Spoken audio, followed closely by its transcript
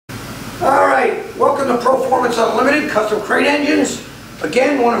Welcome to Performance Unlimited custom crate engines.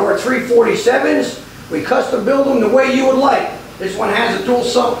 Again, one of our 347s. We custom build them the way you would like. This one has a dual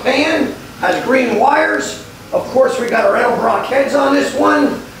sump pan, has green wires. Of course, we got our Edelbrock heads on this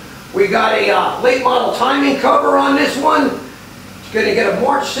one. We got a late model timing cover on this one. It's going to get a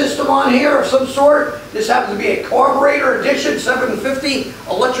march system on here of some sort. This happens to be a carburetor edition 750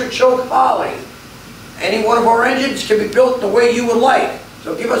 electric choke poly. Any one of our engines can be built the way you would like.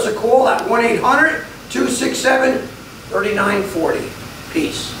 So give us a call at 1-800-267-3940.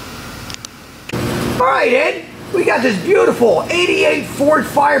 Peace. All right, Ed, we got this beautiful 88 Ford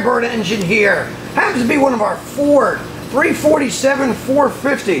Firebird engine here. Happens to be one of our Ford 347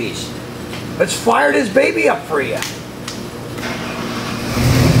 450s. Let's fire this baby up for you.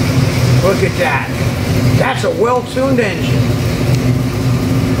 Look at that. That's a well-tuned engine.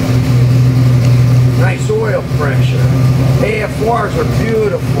 Nice oil pressure. AFRs are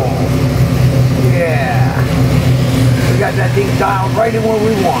beautiful. Yeah. We got that thing dialed right in where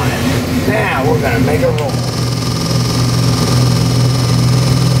we want it. Now we're going to make it roll.